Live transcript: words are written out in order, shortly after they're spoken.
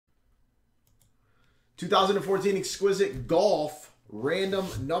2014 Exquisite Golf random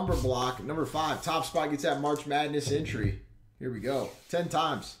number block. Number 5. Top spot gets that March Madness entry. Here we go. 10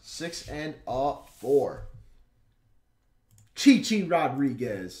 times. 6 and a 4. Chichi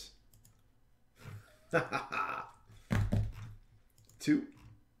Rodriguez. 2.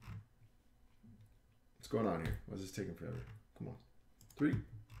 What's going on here? Why is this taking forever? Come on. 3.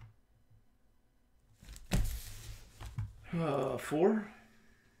 4.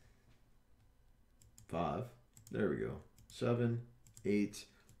 5. There we go. 7, 8,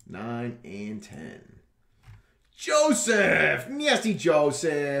 9, and 10. Joseph! Nasty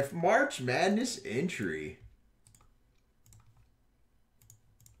Joseph. March Madness entry.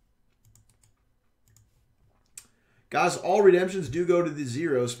 Guys, all redemptions do go to the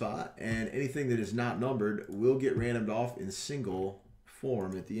 0 spot, and anything that is not numbered will get randomed off in single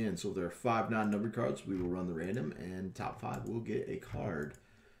form at the end. So if there are 5 non-numbered cards, we will run the random, and top 5 will get a card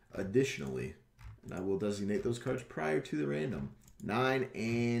additionally. And I will designate those cards prior to the random. 9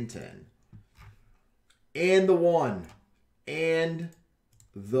 and 10. And the 1. And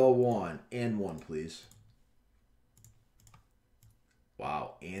the 1. And 1, please.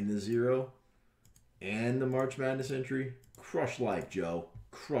 Wow. And the 0. And the March Madness entry. Crush life, Joe.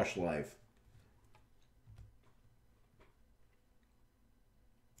 Crush life.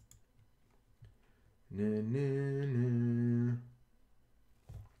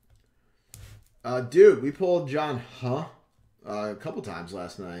 Dude, we pulled John a couple times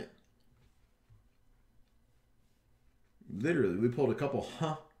last night. Literally, we pulled a couple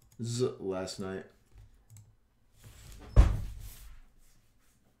last night.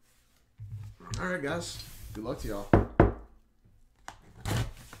 All right, guys. Good luck to y'all.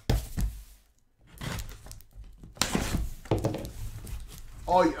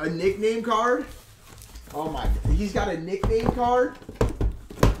 Oh, a nickname card? Oh, my. He's got a nickname card?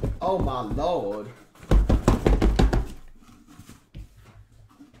 Oh, my Lord.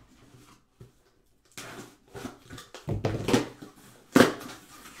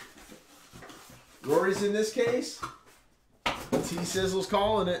 Rory's in this case. T-Sizzle's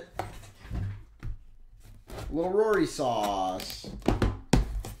calling it. Little Rory sauce.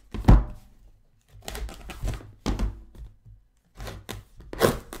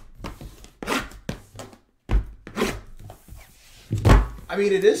 I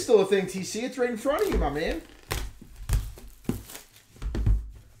mean, it is still a thing, TC. It's right in front of you, my man.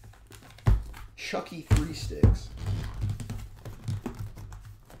 Chucky 3 sticks.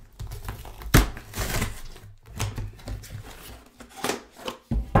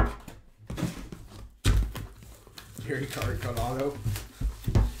 Gary card cut auto.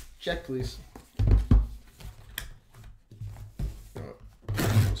 Check, please.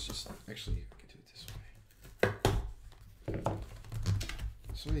 Let's just actually I can do it this way.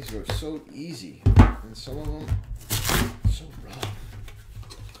 Some of these go so easy, and some of them so rough.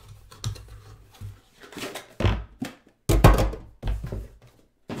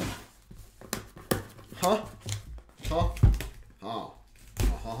 Huh? Huh? Huh? Ha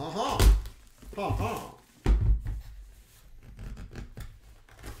ha ha ha! Ha ha!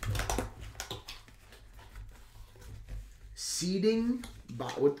 Seeding?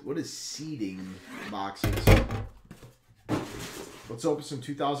 What is seeding boxes? Let's open some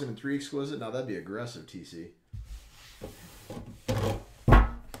 2003 Exquisite. Now that'd be aggressive, TC.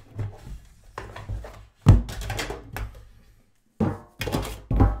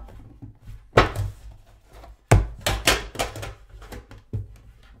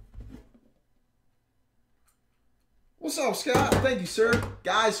 What's up, Scott? Thank you, sir.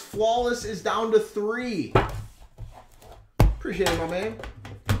 Guys, Flawless is down to 3. Appreciate it, my man.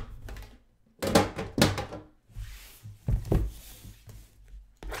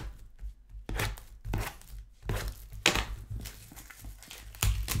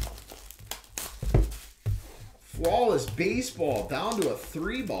 Flawless baseball down to a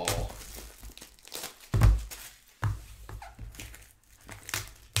 3 ball.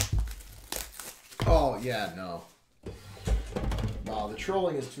 Oh, yeah, no. Wow, the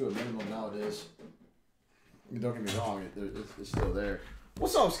trolling is to a minimum nowadays. I mean, don't get me wrong, it's still there.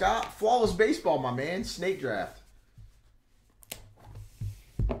 What's up, Scott? Flawless baseball, my man. Snake draft.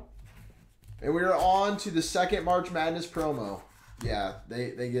 And we are on to the second March Madness promo. Yeah,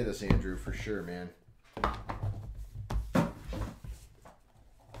 they get us, Andrew, for sure, man.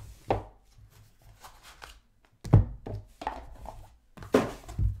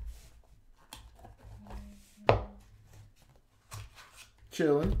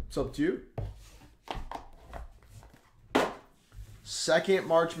 Chilling. It's up to you. Second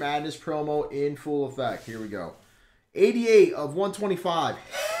March Madness promo in full effect. Here we go. 88 of 125.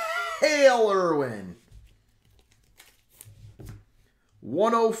 Hail Irwin.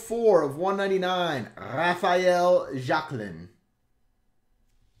 104 of 199, Raphael Jacqueline.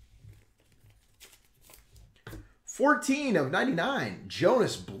 14 of 99,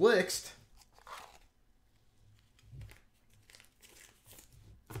 Jonas Blixt.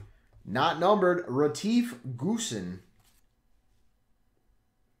 Not numbered, Retief Goosen.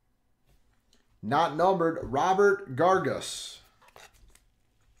 Not numbered, Robert Gargus.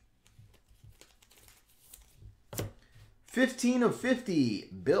 15 of 50,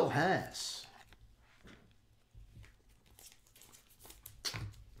 Bill Hass.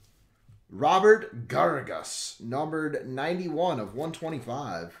 Robert Gargus, numbered 91 of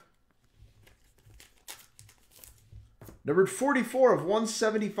 125. Numbered 44 of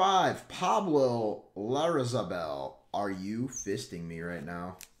 175, Pablo Larrazabal. Are you fisting me right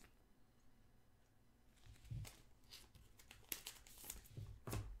now?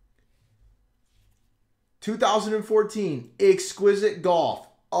 (2014) Exquisite Golf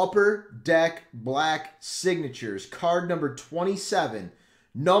Upper Deck Black Signatures. Card number 27.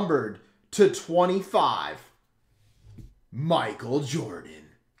 Numbered to 25. Michael Jordan.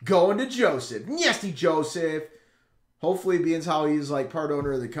 Going to Joseph. Nasty Joseph. Hopefully, being how he's like part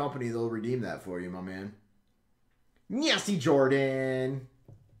owner of the company, they'll redeem that for you, my man. Nasty Jordan.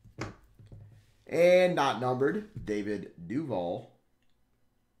 And not numbered, David Duval.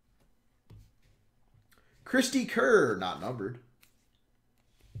 Christy Kerr, not numbered.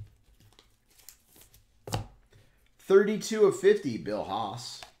 32 of 50, Bill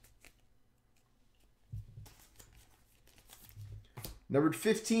Haas. Numbered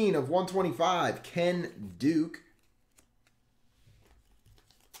 15 of 125, Ken Duke.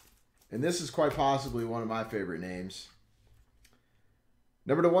 And this is quite possibly one of my favorite names.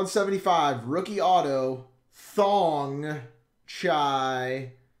 Number to 175, rookie auto, Thong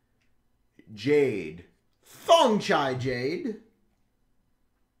Chai Jade. Thong Chai Jade.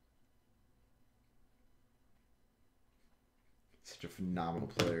 Such a phenomenal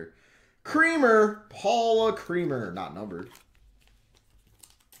player. Creamer, Paula Creamer, not numbered.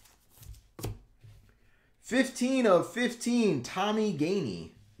 15 of 15, Tommy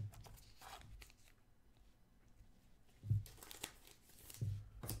Gainey.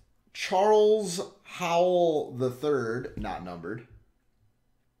 Charles Howell III, not numbered.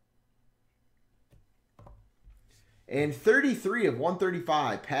 And 33 of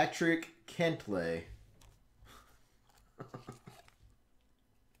 135, Patrick Kentley.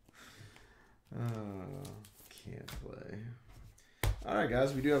 Kentley. All right,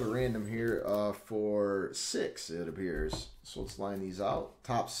 guys, we do have a random here for 6, it appears. So let's line these out.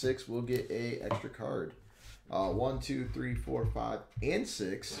 Top 6 will get a extra card. 1, 2, 3, 4, 5, and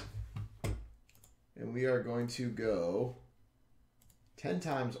 6. And we are going to go 10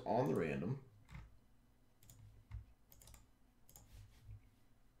 times on the random.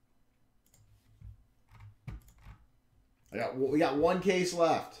 We got one case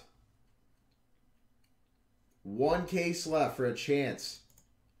left. One case left for a chance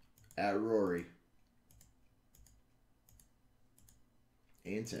at Rory.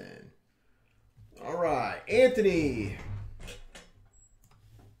 And 10. All right, Anthony.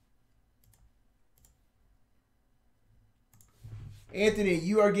 Anthony,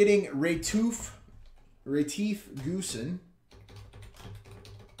 you are getting Retief Goosen.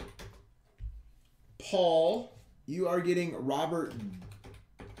 Paul, you are getting Robert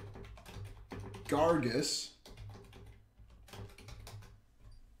Gargus.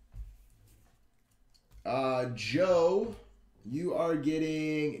 Joe, you are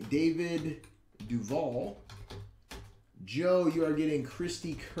getting David Duval. Joe, you are getting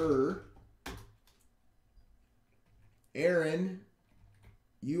Christy Kerr. Aaron,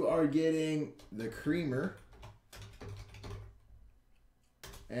 you are getting the Creamer.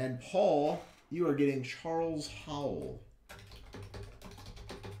 And Paul, you are getting Charles Howell.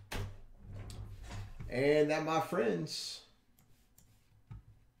 And that, my friends,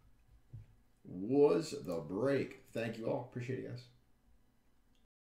 was the break. Thank you all. Appreciate it, guys.